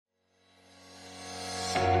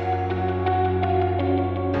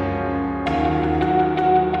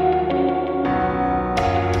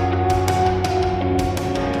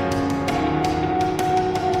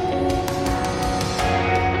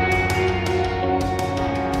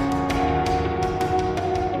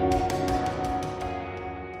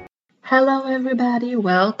Hello, everybody.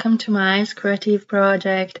 Welcome to my creative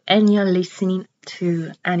project, and you're listening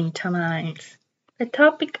to Anita Miles. The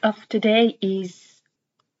topic of today is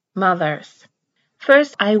mothers.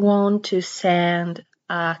 First, I want to send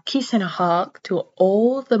a kiss and a hug to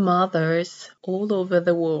all the mothers all over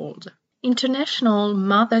the world. International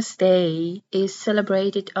Mother's Day is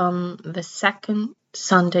celebrated on the second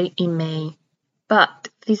Sunday in May. But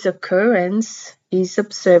this occurrence is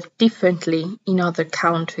observed differently in other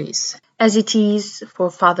countries, as it is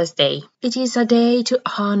for Father's Day. It is a day to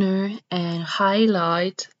honor and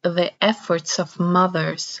highlight the efforts of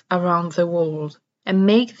mothers around the world and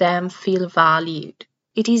make them feel valued.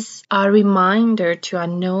 It is a reminder to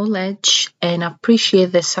acknowledge and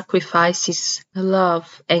appreciate the sacrifices,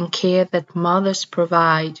 love, and care that mothers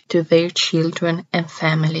provide to their children and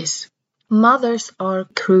families. Mothers are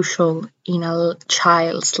crucial in a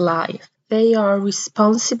child's life. They are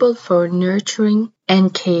responsible for nurturing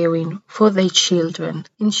and caring for their children,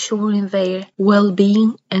 ensuring their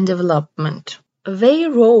well-being and development. Their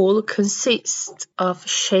role consists of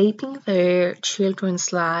shaping their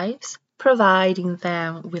children's lives, providing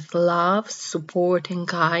them with love, support, and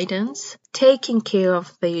guidance, taking care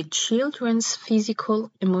of their children's physical,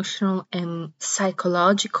 emotional, and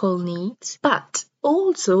psychological needs, but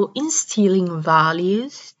also instilling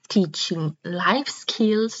values, teaching life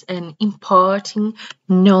skills, and imparting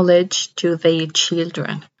knowledge to their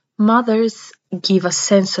children. Mothers give a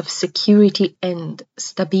sense of security and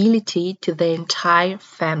stability to the entire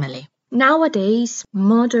family. Nowadays,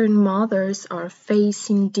 modern mothers are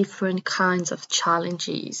facing different kinds of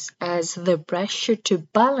challenges as the pressure to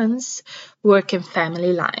balance work and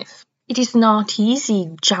family life. It is not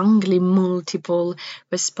easy juggling multiple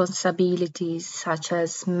responsibilities such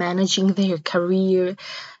as managing their career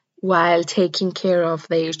while taking care of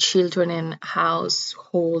their children and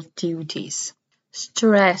household duties.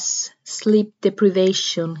 Stress, sleep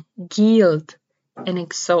deprivation, guilt, and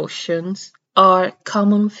exhaustion are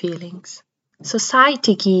common feelings.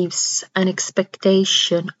 Society gives an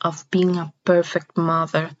expectation of being a perfect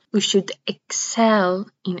mother who should excel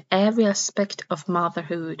in every aspect of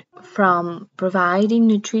motherhood, from providing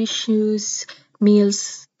nutritious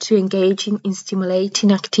meals to engaging in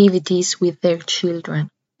stimulating activities with their children.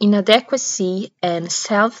 Inadequacy and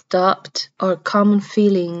self-doubt are common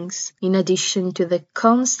feelings in addition to the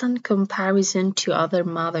constant comparison to other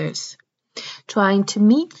mothers, trying to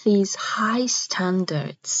meet these high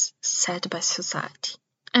standards set by society,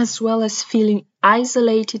 as well as feeling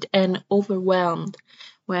isolated and overwhelmed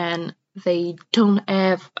when they don't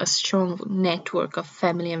have a strong network of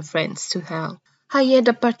family and friends to help. I had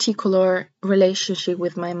a particular relationship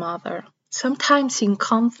with my mother. Sometimes in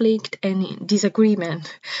conflict and in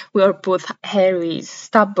disagreement, we are both hairy,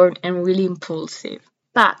 stubborn, and really impulsive.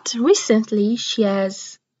 But recently, she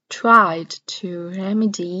has tried to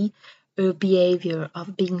remedy her behavior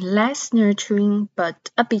of being less nurturing but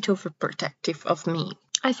a bit overprotective of me.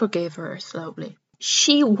 I forgave her slowly.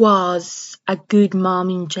 She was a good mom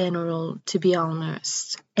in general, to be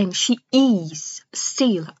honest, and she is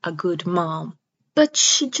still a good mom. But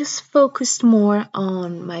she just focused more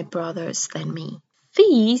on my brothers than me.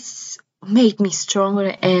 This made me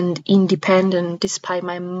stronger and independent despite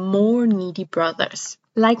my more needy brothers.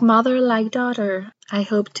 Like mother, like daughter, I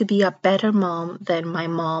hope to be a better mom than my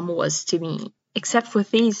mom was to me. Except for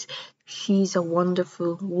this, she's a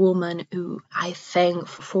wonderful woman who I thank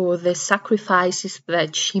for the sacrifices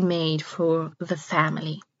that she made for the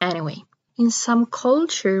family. Anyway. In some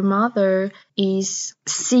culture, mother is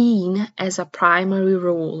seen as a primary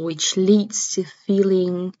role, which leads to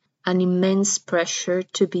feeling an immense pressure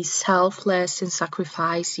to be selfless and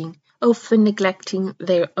sacrificing, often neglecting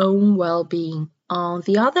their own well-being. On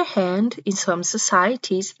the other hand, in some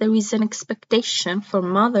societies, there is an expectation for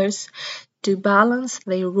mothers to balance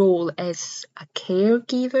their role as a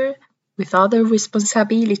caregiver with other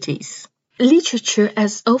responsibilities. Literature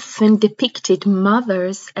has often depicted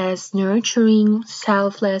mothers as nurturing,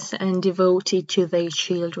 selfless, and devoted to their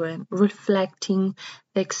children, reflecting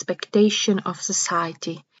the expectation of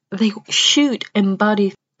society. They should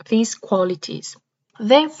embody these qualities.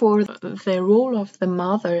 Therefore, the role of the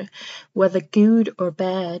mother, whether good or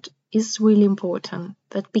bad, is really important.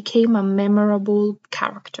 That became a memorable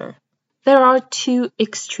character. There are two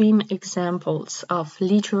extreme examples of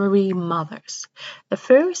literary mothers. The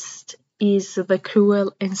first is the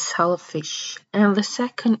cruel and selfish, and the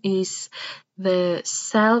second is the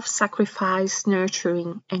self-sacrifice,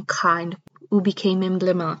 nurturing, and kind, who became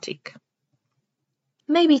emblematic.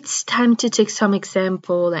 Maybe it's time to take some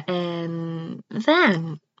example, and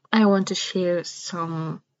then I want to share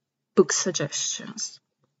some book suggestions.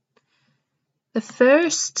 The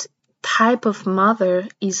first type of mother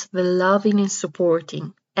is the loving and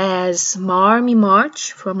supporting, as Marmee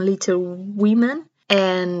March from Little Women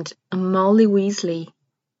and Molly Weasley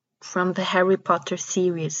from the Harry Potter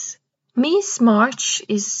series. Miss March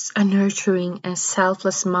is a nurturing and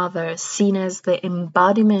selfless mother seen as the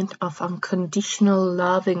embodiment of unconditional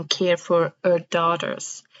love and care for her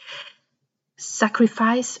daughters.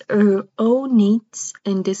 Sacrifice her own needs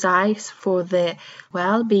and desires for the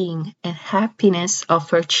well-being and happiness of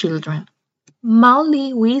her children.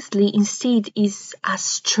 Molly Weasley instead is a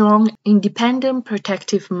strong, independent,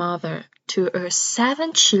 protective mother to her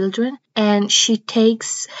 7 children, and she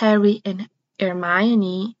takes Harry and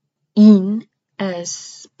Hermione in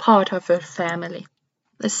as part of her family.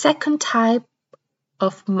 The second type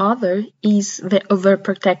of mother is the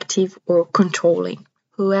overprotective or controlling,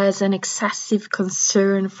 who has an excessive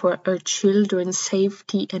concern for her children's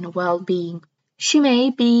safety and well-being. She may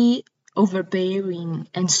be overbearing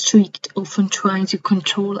and strict, often trying to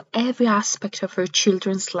control every aspect of her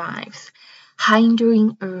children's lives,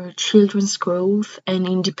 hindering her children's growth and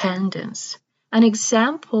independence. An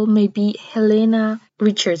example may be Helena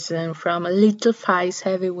Richardson from Little Fires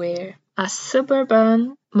Everywhere, a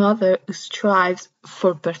suburban mother who strives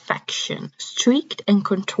for perfection, strict and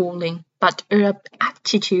controlling, but her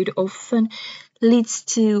attitude often leads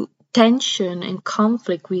to tension and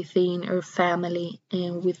conflict within her family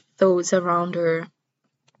and with those around her.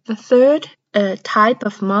 The third type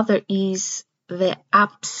of mother is the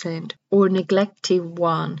absent or neglected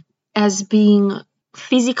one, as being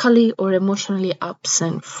physically or emotionally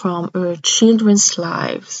absent from her children's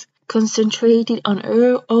lives, concentrated on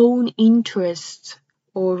her own interests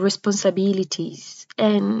or responsibilities,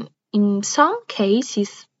 and in some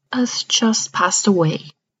cases has just passed away.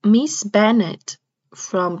 Miss Bennet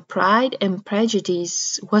from Pride and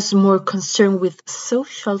Prejudice was more concerned with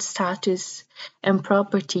social status and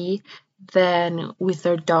property than with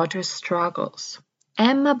her daughter's struggles.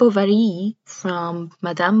 Emma Bovary from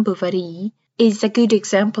Madame Bovary is a good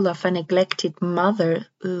example of a neglected mother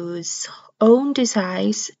whose own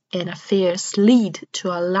desires and affairs lead to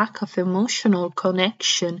a lack of emotional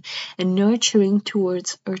connection and nurturing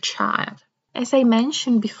towards her child. As I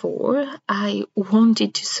mentioned before, I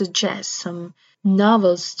wanted to suggest some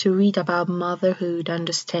novels to read about motherhood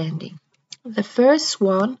understanding. The first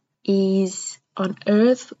one is On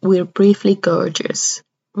Earth We're Briefly Gorgeous,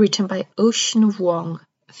 written by Ocean Vuong.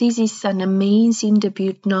 This is an amazing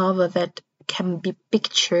debut novel that can be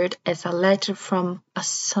pictured as a letter from a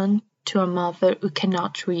son to a mother who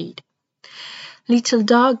cannot read. Little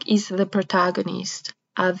Dog is the protagonist,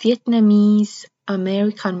 a Vietnamese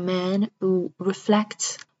American man who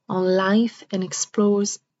reflects on life and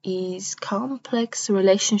explores his complex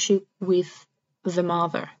relationship with the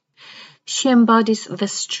mother. She embodies the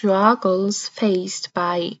struggles faced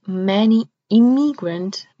by many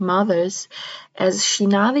immigrant mothers as she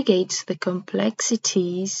navigates the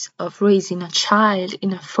complexities of raising a child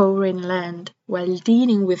in a foreign land while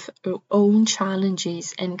dealing with her own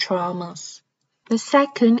challenges and traumas. The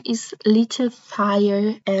second is Little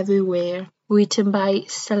Fire Everywhere, written by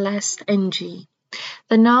Celeste Ng.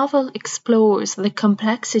 The novel explores the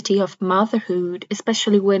complexity of motherhood,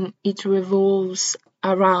 especially when it revolves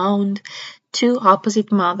around 2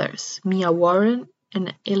 opposite mothers, Mia Warren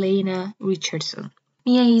and Elena Richardson.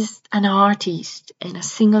 Mia is an artist and a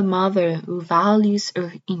single mother who values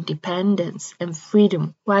her independence and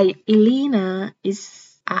freedom, while Elena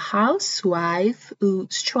is a housewife who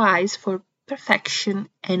strives for perfection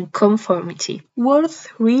and conformity. Worth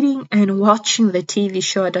reading and watching the TV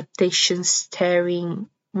show adaptation starring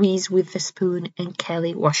Reese Witherspoon and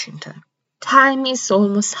Kelly Washington. Time is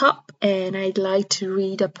almost up, and I'd like to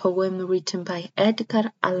read a poem written by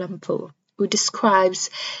Edgar Allan Poe, who describes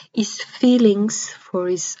his feelings for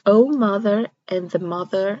his own mother and the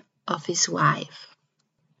mother of his wife.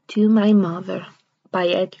 To My Mother by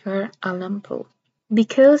Edgar Allan Poe.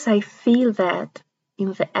 Because I feel that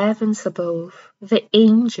in the heavens above, the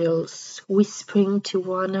angels, whispering to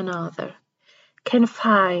one another, can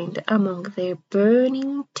find among their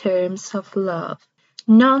burning terms of love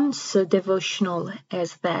none so devotional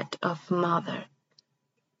as that of mother.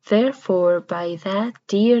 Therefore by that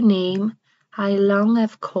dear name I long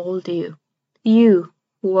have called you, you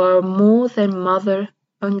who are more than mother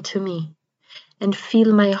unto me, and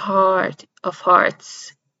fill my heart of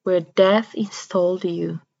hearts where death installed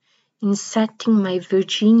you, in setting my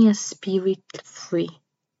Virginia spirit free.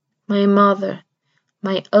 My mother,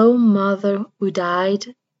 my own mother who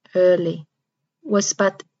died early, was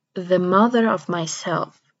but the mother of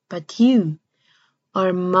myself, but you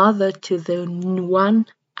are mother to the one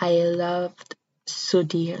I loved so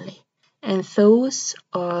dearly. and those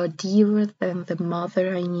are dearer than the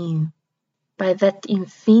mother I knew, by that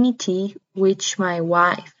infinity which my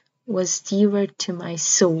wife was dearer to my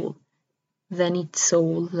soul than its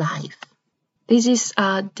soul life. This is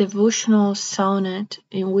a devotional sonnet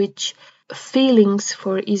in which feelings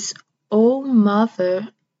for his own mother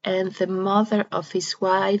and the mother of his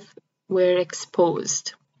wife were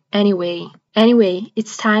exposed. Anyway,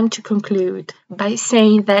 it's time to conclude by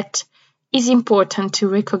saying that it's important to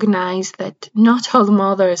recognize that not all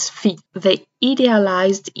mothers fit the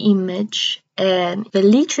idealized image, and the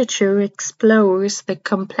literature explores the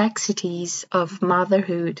complexities of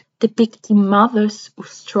motherhood, depicting mothers who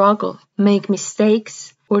struggle, make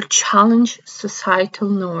mistakes, or challenge societal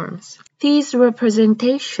norms. These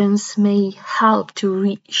representations may help to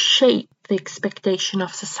reshape the expectation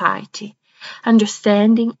of society,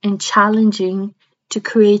 understanding and challenging to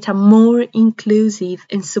create a more inclusive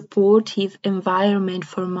and supportive environment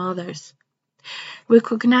for mothers.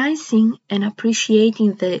 Recognizing and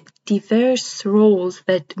appreciating the diverse roles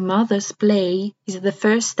that mothers play is the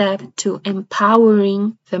first step to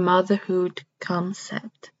empowering the motherhood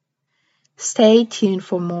concept. Stay tuned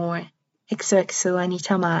for more. XOXO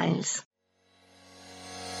Anita Miles.